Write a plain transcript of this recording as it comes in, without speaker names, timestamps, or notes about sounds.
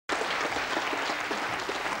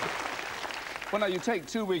Well, now, you take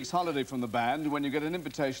 2 weeks' holiday from the band when you get an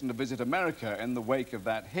invitation to visit America in the wake of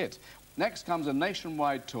that hit. Next comes a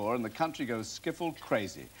nationwide tour, and the country goes skiffle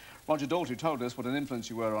crazy. Roger Daltrey told us what an influence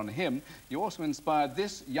you were on him. You also inspired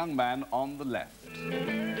this young man on the left.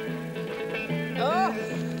 Oh!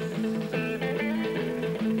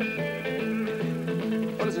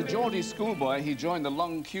 Well, as a Geordie schoolboy, he joined the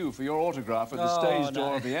long queue for your autograph at the stage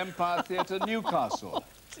door of the Empire Theatre, Newcastle.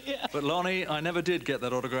 Yeah. But, Lonnie, I never did get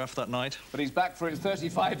that autograph that night. But he's back for it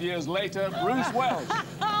 35 years later, Bruce Welch. I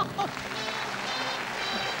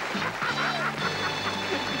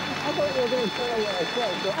thought you were going to say what I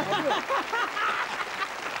said, but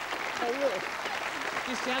I will.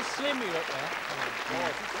 You see how slim you look there?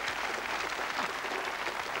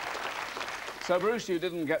 So, Bruce, you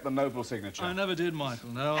didn't get the Noble signature? I never did,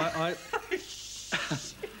 Michael. No,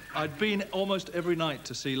 I'd been almost every night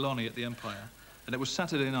to see Lonnie at the Empire. And it was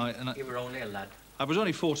Saturday night, and You were only a lad. I was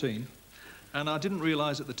only 14, and I didn't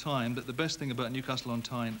realise at the time that the best thing about Newcastle on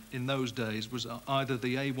Tyne in those days was either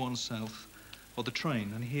the A1 South or the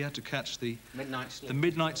train, and he had to catch the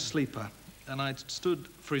midnight sleeper. And I'd stood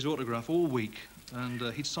for his autograph all week, and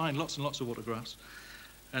he'd signed lots and lots of autographs,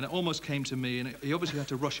 and it almost came to me, and he obviously had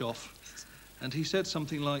to rush off, and he said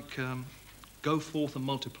something like, "Go forth and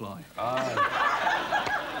multiply."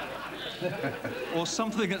 Or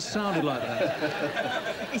something that sounded like that.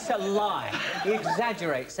 It's a lie. He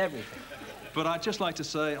exaggerates everything. But I'd just like to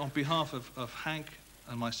say, on behalf of Hank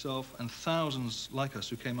and myself and thousands like us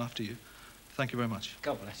who came after you, thank you very much.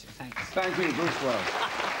 God bless you. Thanks. Thank you, Bruce Welch.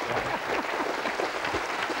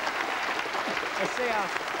 Let's see how...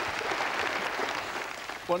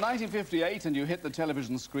 Well, 1958, and you hit the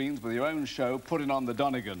television screens with your own show, Putting on the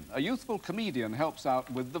Donegan. A youthful comedian helps out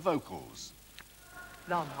with the vocals.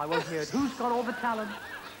 None, I won't hear it. Who's got all the talent?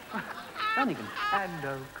 Donegan. And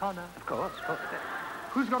O'Connor. Of course.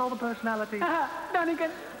 Who's got all the personality?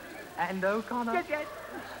 Donegan. And O'Connor. Yes, yes.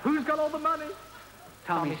 Who's got all the money?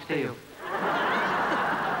 Tommy Steele.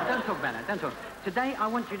 Don't talk about that, don't talk. Today, I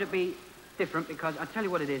want you to be different because I'll tell you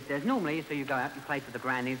what it is. There's normally, so you go out, you play for the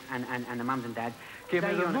grannies and the mums and dads. Give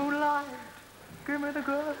me the moonlight. Give me the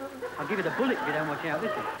girl. I'll give you the bullet if you don't watch out,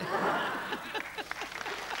 listen.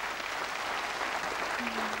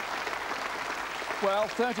 Well,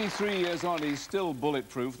 33 years on, he's still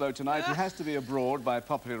bulletproof, though tonight he has to be abroad by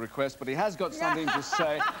popular request, but he has got something to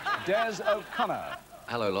say. Des O'Connor.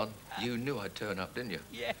 Hello, Lon. You knew I'd turn up, didn't you?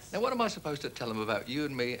 Yes. Now, what am I supposed to tell them about you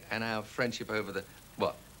and me and our friendship over the,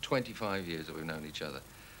 what, 25 years that we've known each other?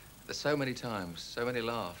 There's so many times, so many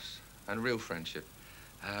laughs, and real friendship.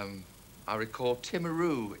 I recall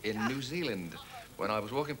Timaru in New Zealand, when I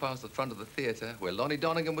was walking past the front of the theatre where Lonnie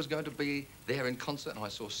Donegan was going to be there in concert, and I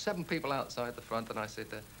saw 7 people outside the front, and I said,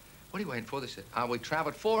 what are you waiting for? They said, we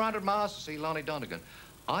travelled 400 miles to see Lonnie Donegan.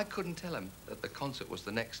 I couldn't tell him that the concert was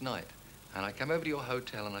the next night. And I came over to your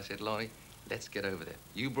hotel, and I said, Lonnie, let's get over there.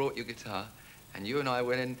 You brought your guitar, and you and I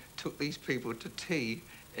went in, took these people to tea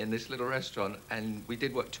in this little restaurant, and we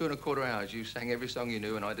did, what, 2¼ hours. You sang every song you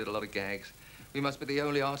knew, and I did a lot of gags. We must be the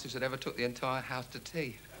only artists that ever took the entire house to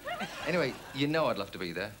tea. Anyway, you know I'd love to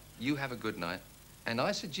be there. You have a good night. And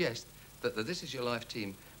I suggest that the This Is Your Life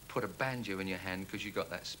team put a banjo in your hand because you got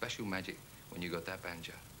that special magic when you got that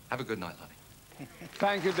banjo. Have a good night, Lonnie.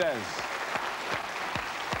 Thank you, Des.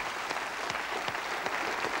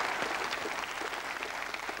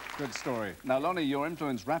 Good story. Now, Lonnie, your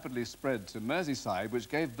influence rapidly spread to Merseyside, which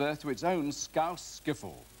gave birth to its own Scouse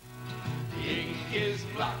skiffle. The ink is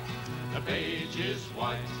black, the page is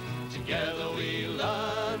white. Together we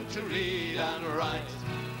learn to read and write,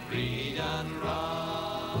 read and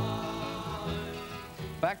write.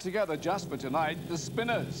 Back together just for tonight, the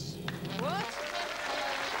Spinners. What?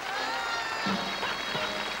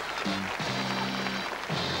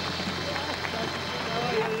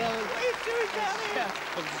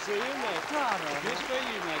 Good to see you, mate. Just for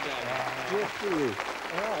you, my dad. Just for you.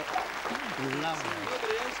 All right. Lovely.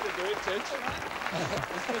 Nobody else can do it, Titch.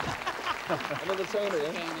 Another Tony, eh?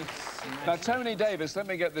 Now, Tony Davis, let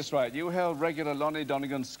me get this right. You held regular Lonnie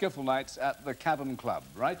Donegan skiffle nights at the Cabin Club,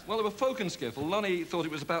 right? Well, they were folk and skiffle. Lonnie thought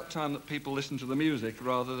it was about time that people listened to the music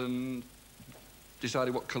rather than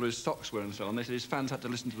deciding what colour his socks were and so on. They said his fans had to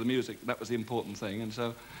listen to the music. That was the important thing. And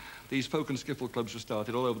so these folk and skiffle clubs were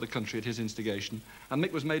started all over the country at his instigation. And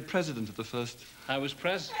Mick was made president of the first. I was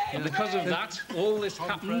pres. And because of that, all this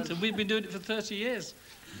happened, and we've been doing it for 30 years.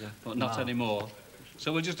 Yeah. But not anymore.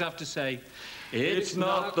 So we'll just have to say, It's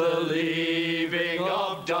not the leaving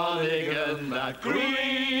of Donegan that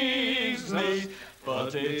grieves me,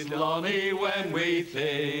 but it's Lonnie when we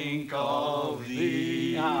think of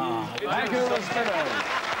thee. Thank you, the Spinners.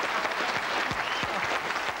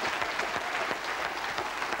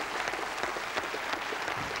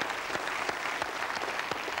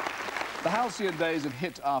 halcyon days of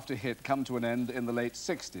hit after hit come to an end in the late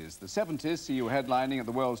 60s. The 70s see you headlining at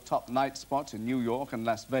the world's top night spots in New York and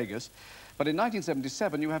Las Vegas. But in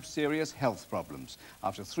 1977, you have serious health problems.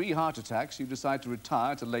 After 3 heart attacks, you decide to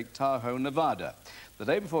retire to Lake Tahoe, Nevada. The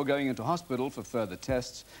day before going into hospital for further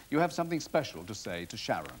tests, you have something special to say to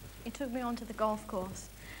Sharon. He took me onto the golf course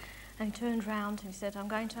and he turned round and he said, I'm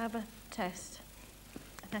going to have a test.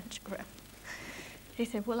 An angiogram. He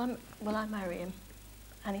said, will I marry him?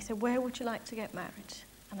 And he said, where would you like to get married?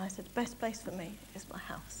 And I said, the best place for me is my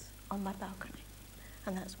house, on my balcony.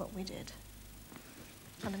 And that's what we did.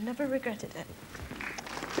 And I've never regretted it.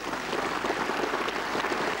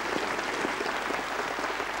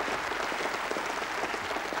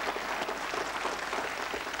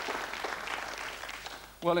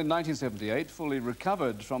 Well, in 1978, fully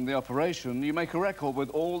recovered from the operation, you make a record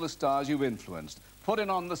with all the stars you've influenced.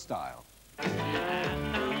 Putting on the style.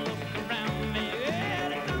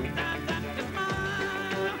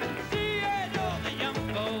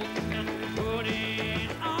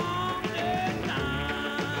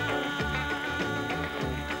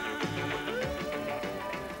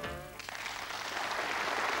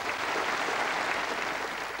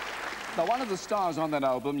 Now, one of the stars on that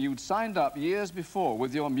album you'd signed up years before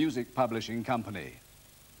with your music publishing company.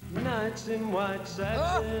 Nights in white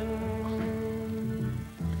satin,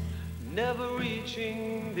 never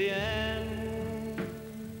reaching the end.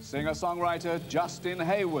 Singer-songwriter Justin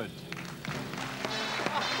Hayward.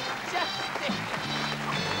 Justin!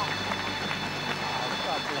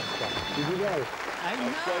 God bless you. Did you go? I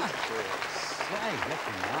know. Say,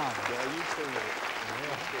 looking marvellous. Yeah, you sing it.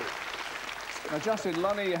 Now, Justin,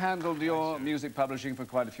 Lonnie handled your music publishing for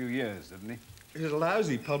quite a few years, didn't he? He was a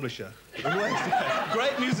lousy publisher.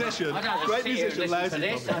 Great musician. Great musician,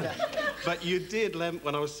 lousy publisher. But you did lend,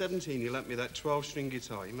 when I was 17, you lent me that 12-string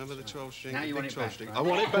guitar. You remember the 12-string? Now you want it back, string. right? I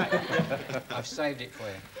want it back. I've saved it for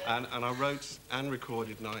you. And I wrote and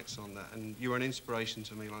recorded nights on that. And you were an inspiration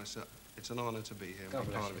to me, like I said. It's an honour to be here and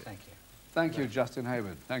be part of it. Thank you. Thank you, Justin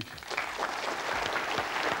Hayward. Thank you.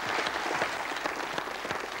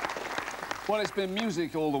 Well, it's been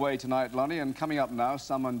music all the way tonight, Lonnie, and coming up now,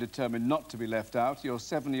 someone determined not to be left out, your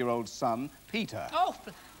 7-year-old son, Peter. Oh!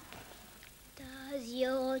 Does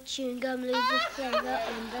your chewing gum lose its flavour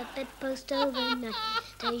on the bedpost overnight?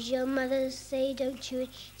 Does your mother say don't chew it?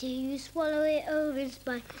 Do you swallow it over its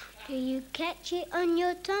spine? Do you catch it on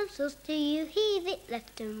your tonsils? Do you heave it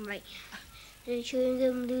left and right? The chewing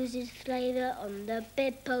gum loses flavour on the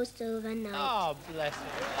bedpost overnight. Oh, bless you.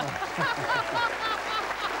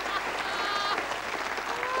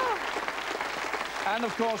 And,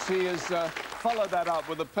 of course, he has followed that up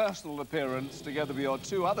with a personal appearance together with your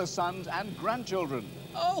 2 other sons and grandchildren.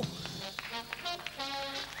 Oh!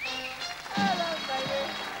 Hello, baby.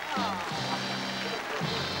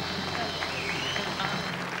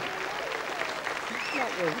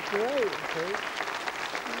 That was great, Pete.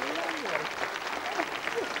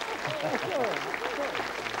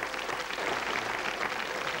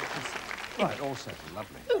 Right, all set and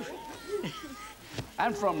lovely.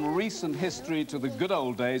 And from recent history to the good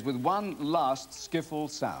old days with one last skiffle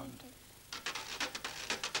sound.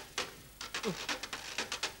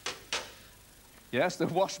 Yes, the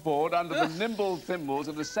washboard under the nimble thimbles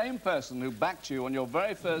of the same person who backed you on your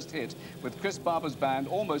very first hit with Chris Barber's band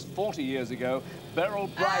almost 40 years ago, Beryl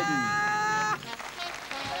Bryden.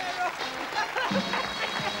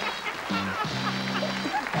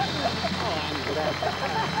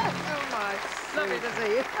 Oh, my. Lovely to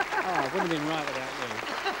see you. Oh, I wouldn't have been right without you.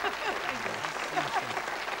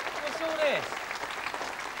 What's all this?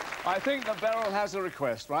 I think that Beryl has a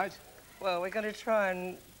request, right? Well, we're going to try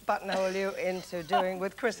and buttonhole you into doing,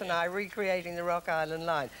 with Chris and I, recreating the Rock Island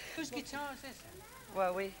line. Whose guitar is this?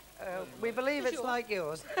 Well, we believe it's like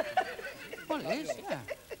yours. Well, it is, yeah.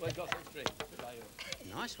 Well, it got some strings.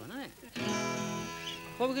 Nice one, isn't it?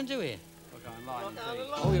 What are we going to do here? We're going line.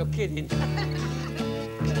 Oh, you're kidding.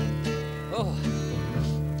 Oh.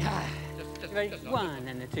 Ready? 1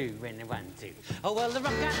 and a 2 and a 1, 2. Oh, well, the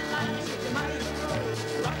Rock Island line is the money to road.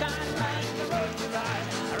 The Rock Island line is the road to ride.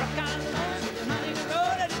 The Rock Island line is the money to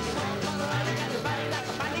road. And if you want to ride, you got to ride like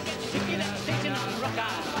a bunny. Get your ticket at the station on the Rock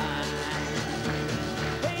Island line.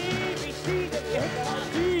 Baby, see that you hit my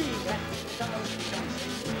feet.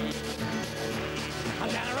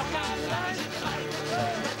 I'm down a Rock Island line is the money to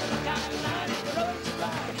road. The Rock Island line is the road to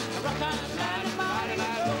ride. The Rock Island line is the money to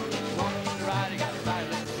road. If you want to ride, you got to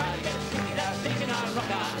ride like a bunny. Get your ticket at the station on the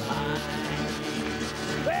Rock Island line.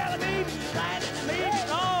 Well, the baby's right and the baby's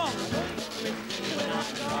wrong.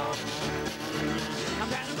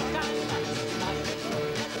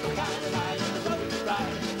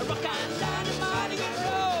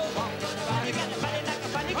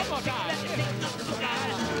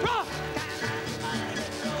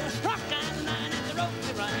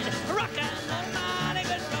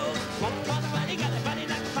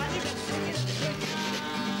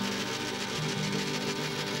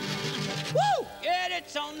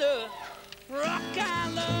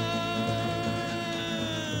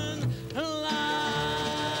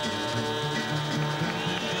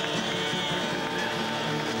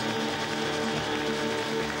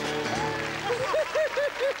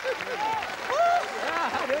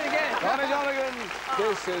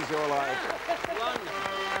 This Is Your Life.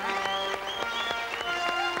 Wonderful.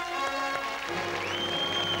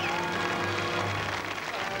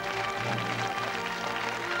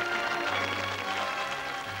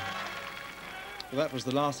 Well, that was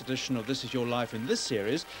the last edition of This Is Your Life in this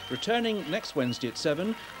series. Returning next Wednesday at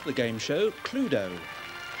 7 for the game show Cluedo.